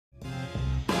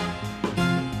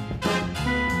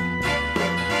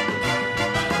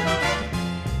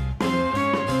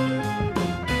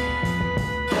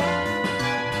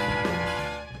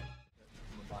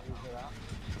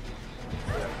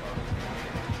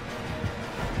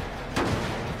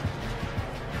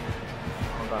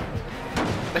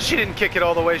She didn't kick it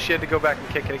all the way, she had to go back and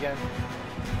kick it again.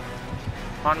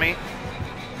 On me.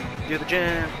 Do the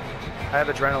gym. I have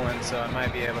adrenaline, so I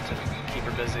might be able to keep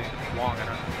her busy long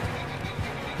enough.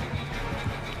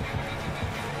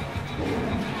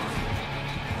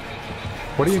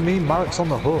 What do you mean Mark's on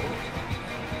the hook?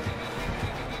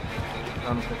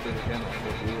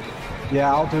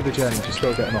 Yeah, I'll do the gen, just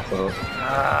go get him off the hook.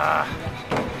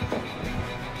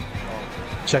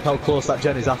 Check how close that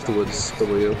gen is afterwards,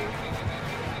 W.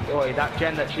 Oi, that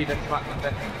gen that she just smacked the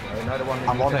second, you know the one that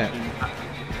I'm on it.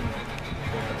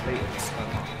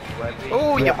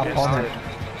 Oh, yeah, you I'm on it.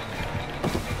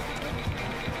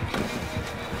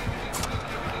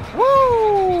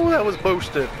 Woo! That was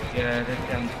boosted. Yeah, this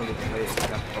gen's fully completed.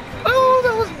 Oh,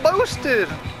 that was boosted!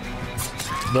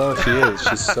 No, she is.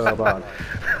 She's so bad.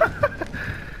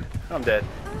 I'm dead.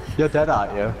 You're dead,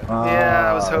 aren't you?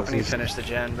 Yeah, I was hoping he'd finish the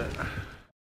gen, but...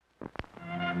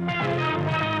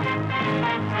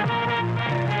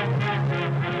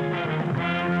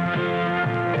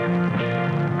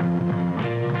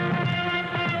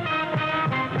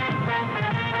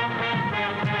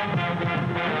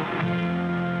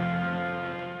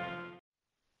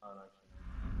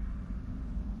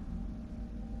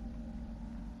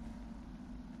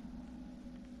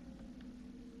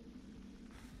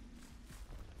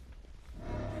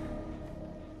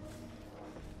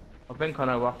 I think I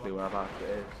know roughly whereabouts it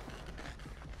is.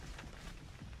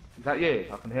 Is that you?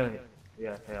 I can hear it.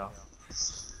 Yeah, they are.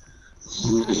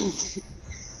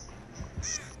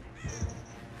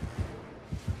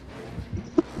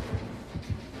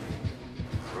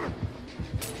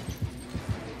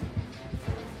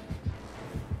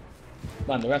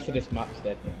 Man, the rest of this map's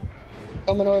dead now.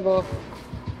 Coming over.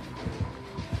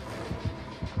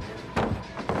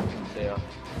 See ya.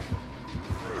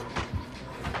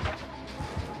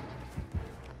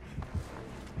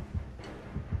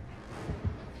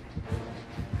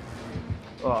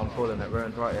 Oh, I'm calling it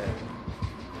ruined right here.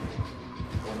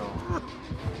 Oh no.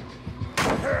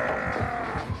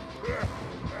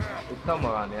 It's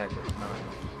somewhere around the edge, it's not.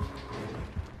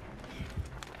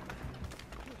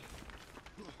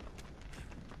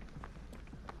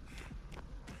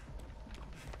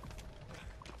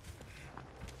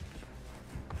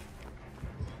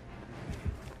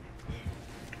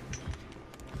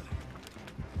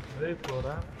 Move for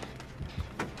that.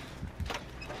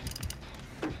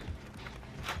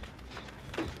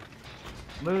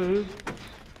 Move.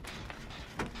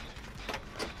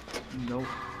 Nope.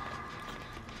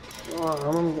 Oh,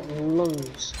 I'm getting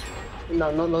loads.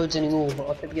 No, not loads anymore, but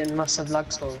I kept getting massive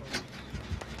lag spikes.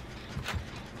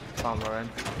 Farmer in.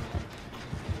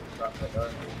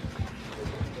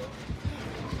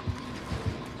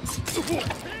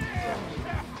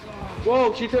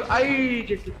 Whoa, she took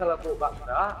ages to teleport back to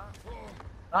that.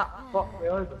 That fucked me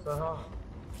over so hard.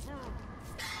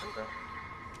 Okay.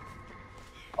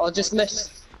 I just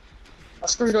missed. I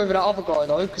screwed over that other guy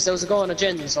though, because there was a guy on a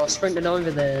gen, so I sprinted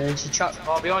over there and she trapped.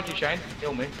 Oh, behind you, Shane.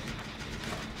 Kill me.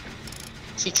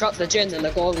 She trapped the gen and the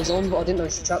guy was on, but I didn't know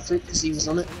she trapped it because he was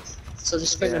on it. So I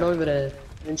just sprinted over there,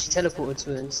 and then she teleported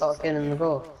to it and started getting in the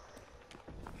car.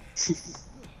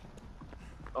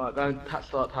 Alright, don't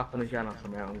start tapping again or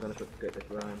something. I'm gonna get this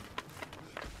round.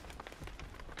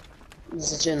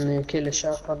 There's a gen near Killer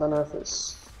Shack, I don't know if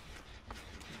it's...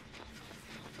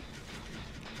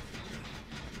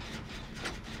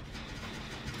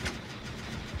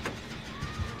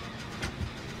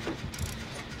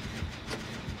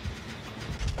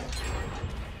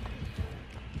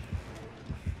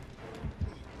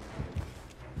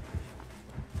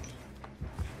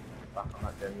 Back on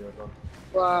that gen you were on.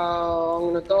 Wow,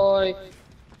 I'm gonna die.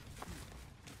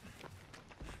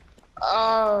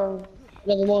 Oh,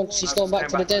 never mind, she's gone back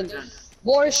to the den.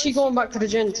 Why is she going back to the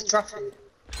gen to trap me?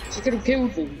 She could have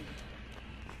killed me.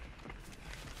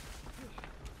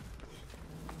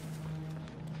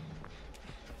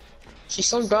 She's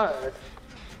so bad.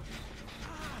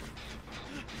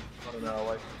 I don't know,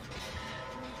 wait.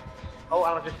 Oh,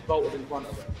 and I just bolted in front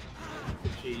of her.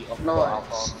 She off the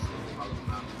Nice.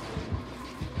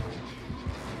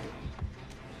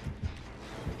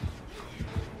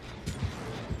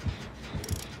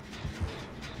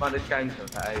 Man, this game's gonna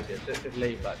take ages. Let's just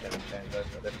leave that gen and change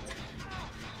over this.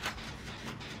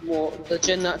 What, the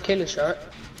gen that Killer Shack?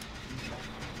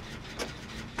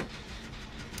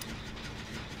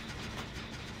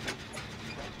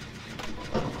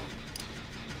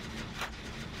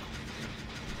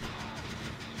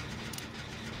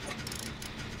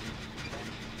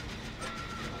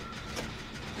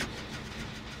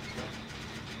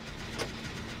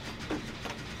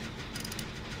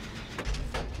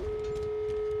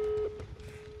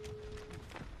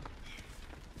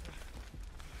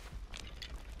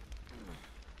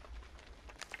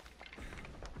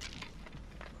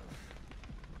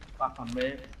 back on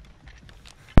me.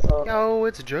 Yo,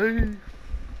 it's Jay.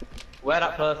 Where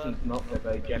that person's not so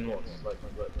very general, like,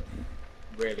 but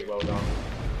really well done.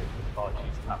 Oh,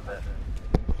 jeez, tap it.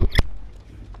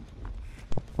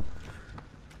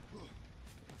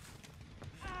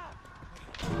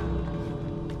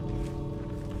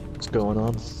 What's going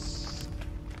on?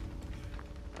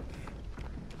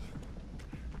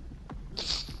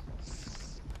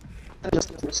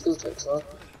 Just school trips, huh?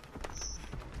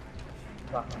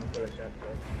 Back on the village,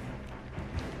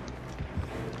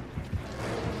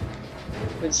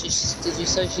 But did you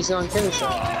say she's on chemistry?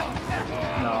 no,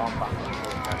 I'm back on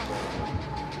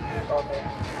the Okay.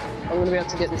 I'm gonna be able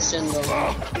to get this gen done.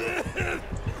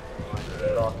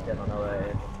 last gen on our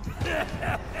way.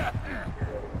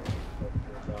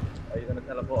 Are you gonna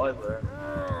teleport over?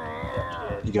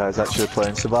 Yeah, You guys actually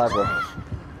playing Survivor?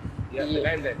 yeah, the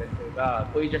game they've been too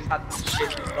bad. We just had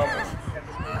shit to stop us.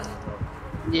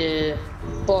 Yeah,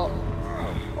 but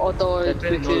I died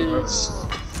because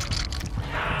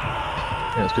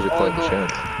Yeah, it's because you're playing machine.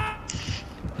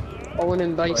 I went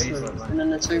in basement and then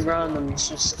the two randoms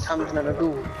just camping at the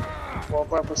door while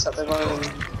Brad was sat there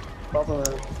running brother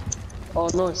around. Oh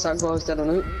nice, that guy's dead on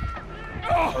it.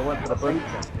 I went to the brink.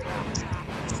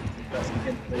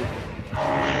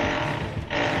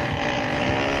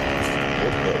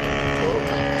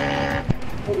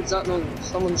 What was that noise?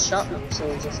 Someone shot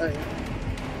themselves, I think.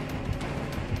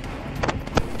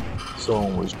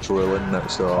 Someone was drilling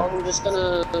next door. I'm just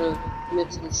gonna commit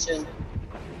to this gen.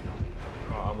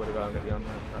 Oh, I'm gonna go and get you on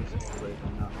there. That's the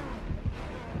reason now.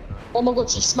 Oh my god,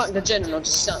 she smacked the gen and I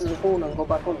just sat in the corner and got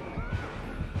back on.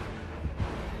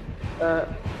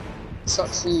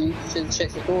 Sucks you should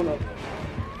check the corner.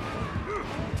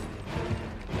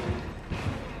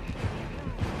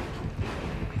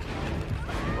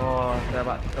 Oh, they're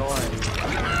about to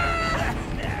die.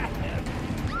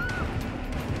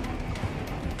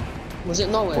 Was it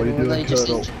nowhere What are you or were they doing, just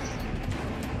Colonel? injured?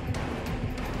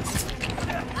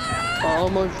 Oh,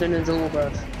 I'm opening the door,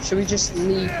 Brad. Should we just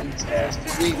leave these guys?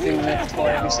 Because we've been left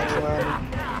by every single round.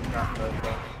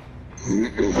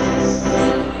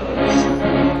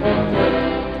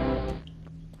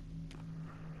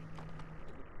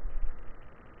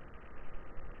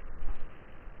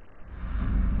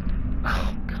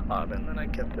 Oh god, and then I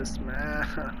get this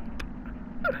map.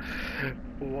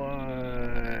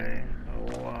 Why?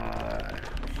 Why?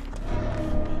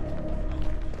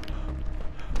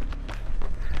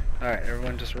 Alright,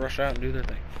 everyone just rush out and do their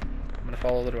thing. I'm gonna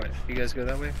follow the way. You guys go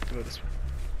that way? I'll go this way.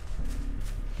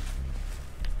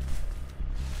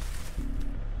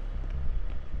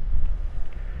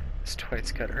 This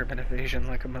Dwight's got urban evasion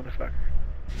like a motherfucker.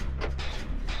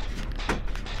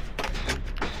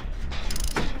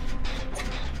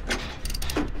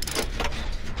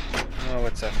 Oh,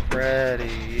 it's a Freddy,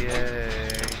 yay.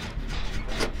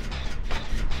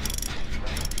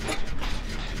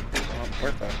 Oh,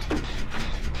 we're fucked.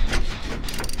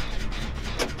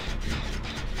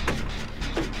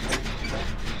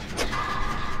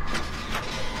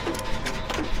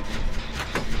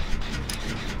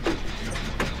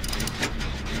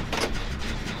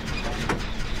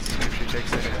 See if she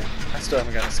takes it. I still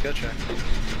haven't got a skill check.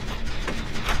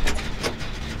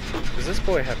 Does this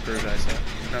boy have brood eyes yet?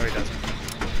 No, he doesn't.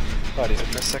 Thought he's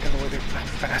for a second the way how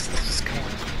fast this is going.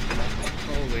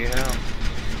 Holy hell.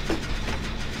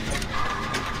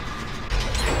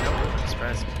 Nope,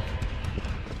 surprise.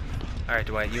 Alright,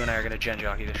 Dwight, you and I are gonna gen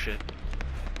jockey this shit.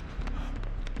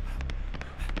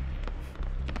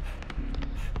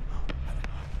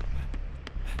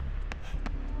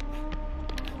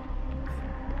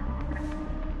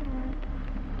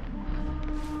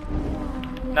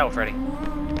 No, Freddy.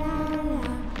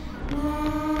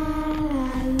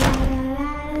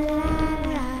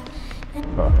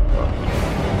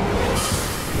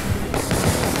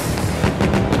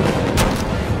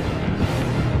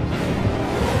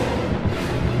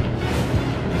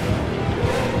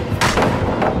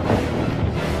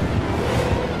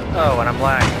 Oh, and I'm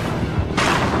lagging.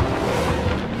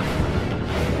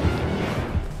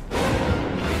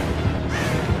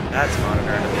 That's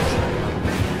monitor enemies.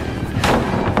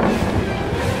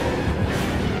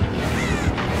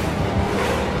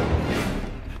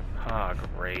 Ah,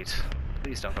 great.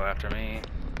 Please don't go after me.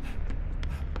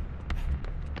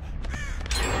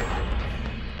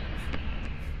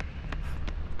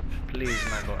 Please,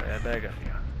 my boy, I beg of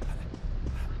you.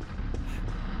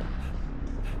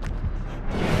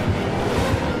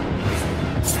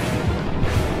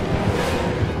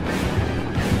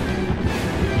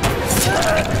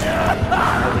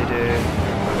 Really, dude.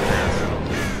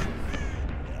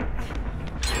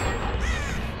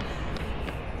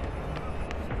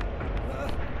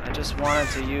 I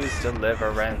to use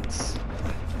deliverance.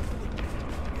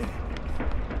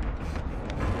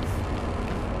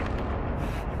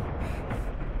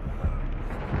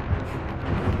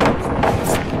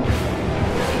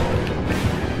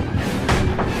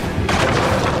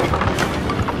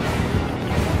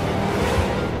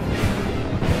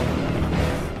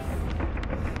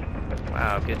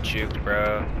 Wow, get juked,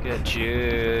 bro. Get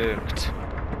juked.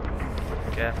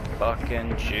 Get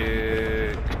fucking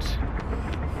juked.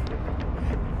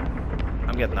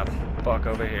 I'm getting the fuck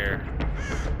over here.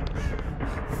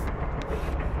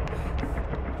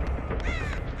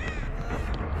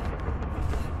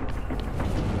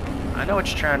 I know what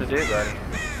you're trying to do, buddy.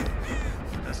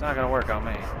 That's not gonna work on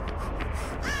me.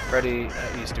 Freddy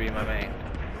used to be my main.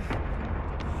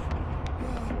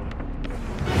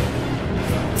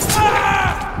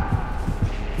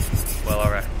 Well,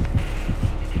 alright.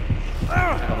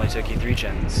 It only took you 3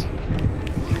 gens.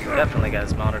 Definitely got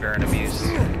his monitor and abuse.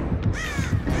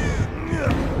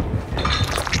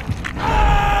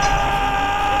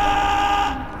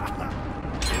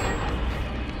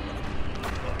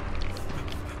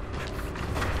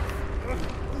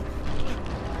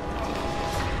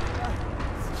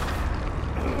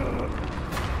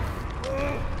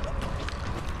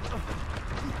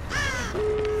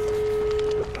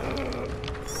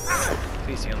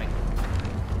 Please heal me.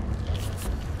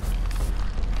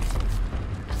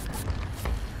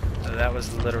 That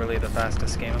was literally the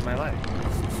fastest game of my life.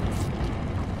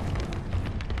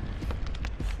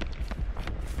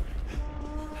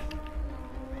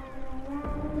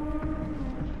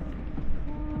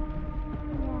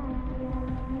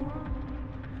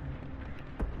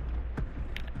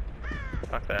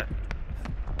 Fuck that.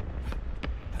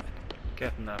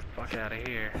 Getting the fuck out of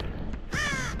here.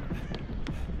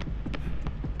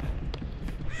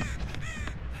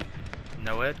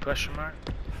 No Ed? Question mark?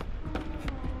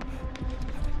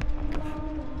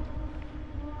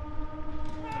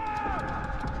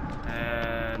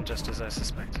 And just as I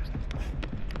suspected.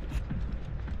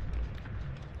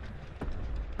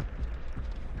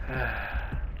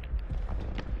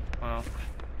 Well.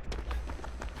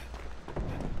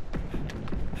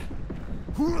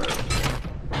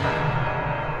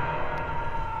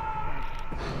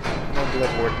 No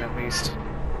blood warden at least.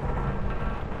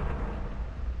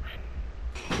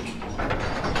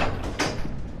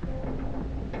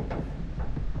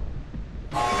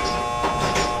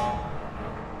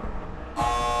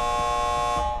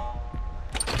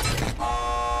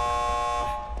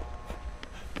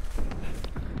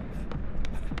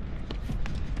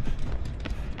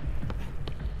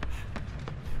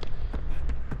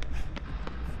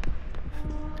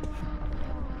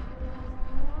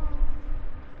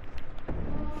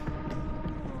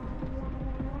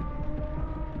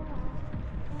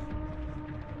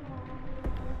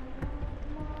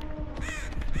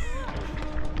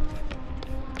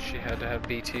 Had to have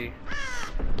BT.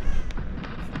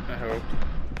 I hope.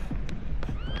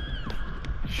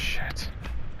 Shit.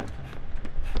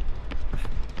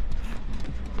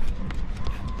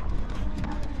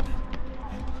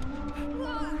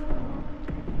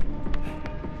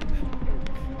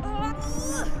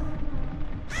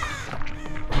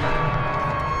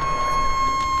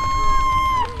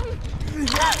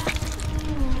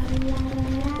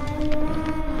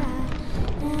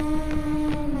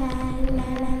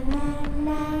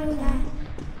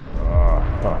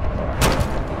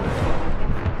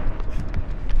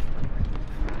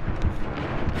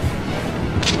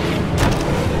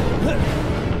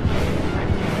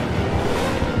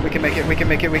 We can make it, we can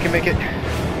make it, we can make it.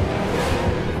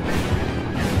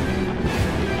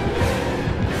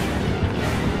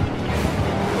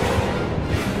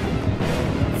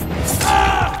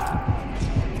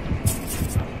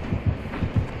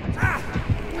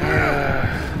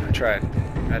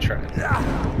 I tried.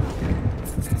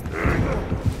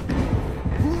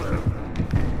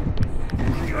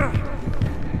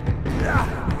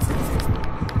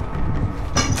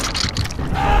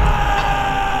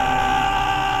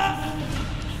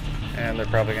 And they're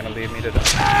probably gonna leave me to die.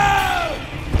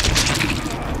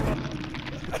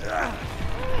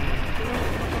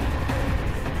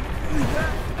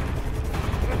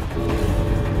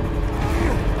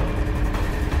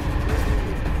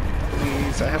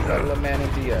 Please, I have got a man in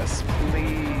DS.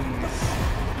 Please.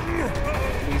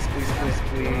 Please, please, please,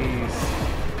 please.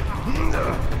 No.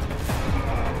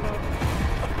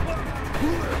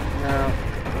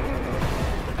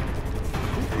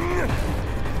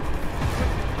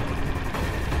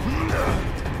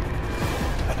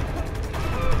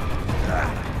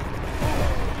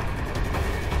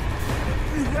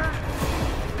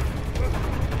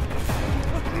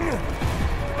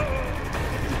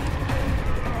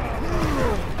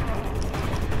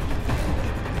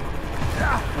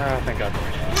 Oh, thank God.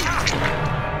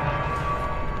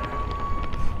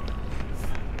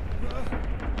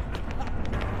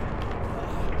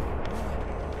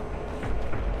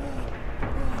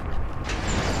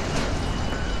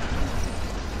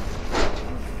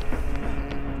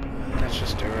 Let's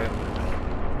just do it.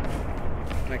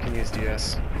 I can use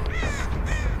DS.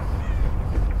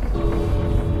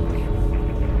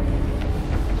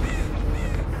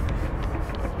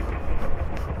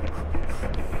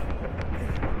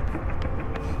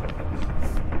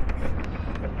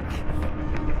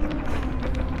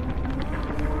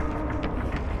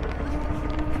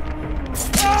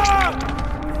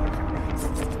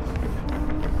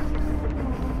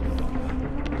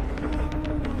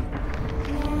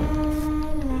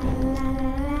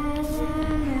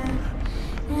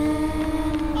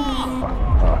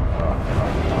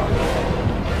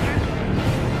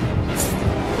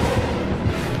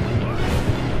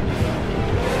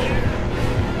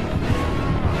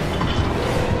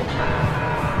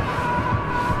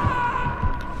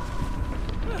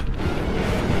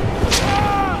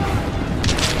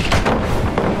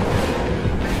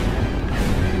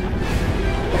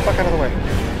 Fuck out of the way.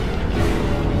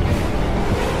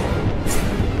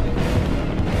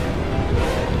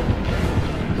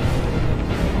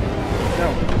 No.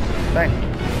 Bang.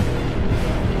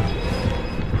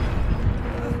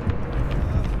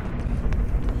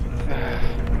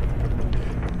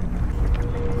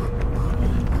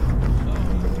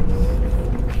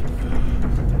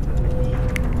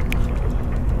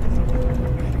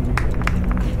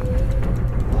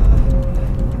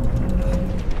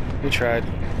 You tried.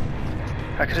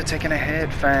 I could have taken a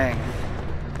hit, Fang.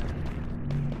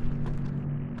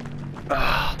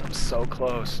 Ugh, I'm so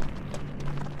close.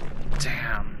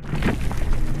 Damn.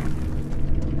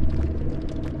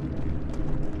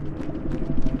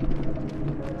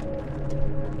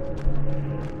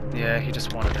 Yeah, he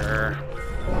just wanted her.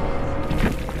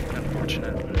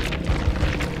 Unfortunate.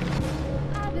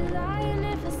 I'd be lying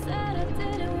if I said I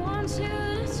didn't want you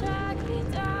to track me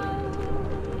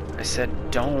down. I said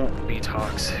don't be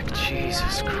toxic.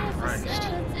 Jesus Christ.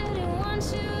 I didn't want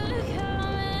you to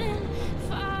come and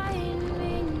find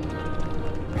me now.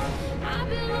 I'd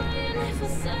be lying if I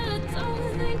said I don't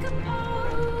think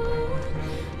about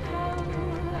how I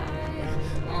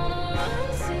wanna run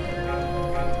to you.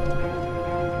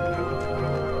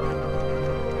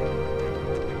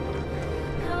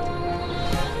 How I wanna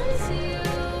run to you.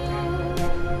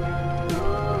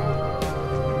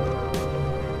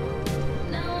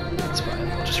 Now I'm That's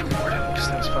fine. I'll just report it because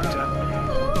that was fucked up.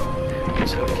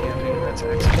 So camping, that's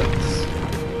excellent.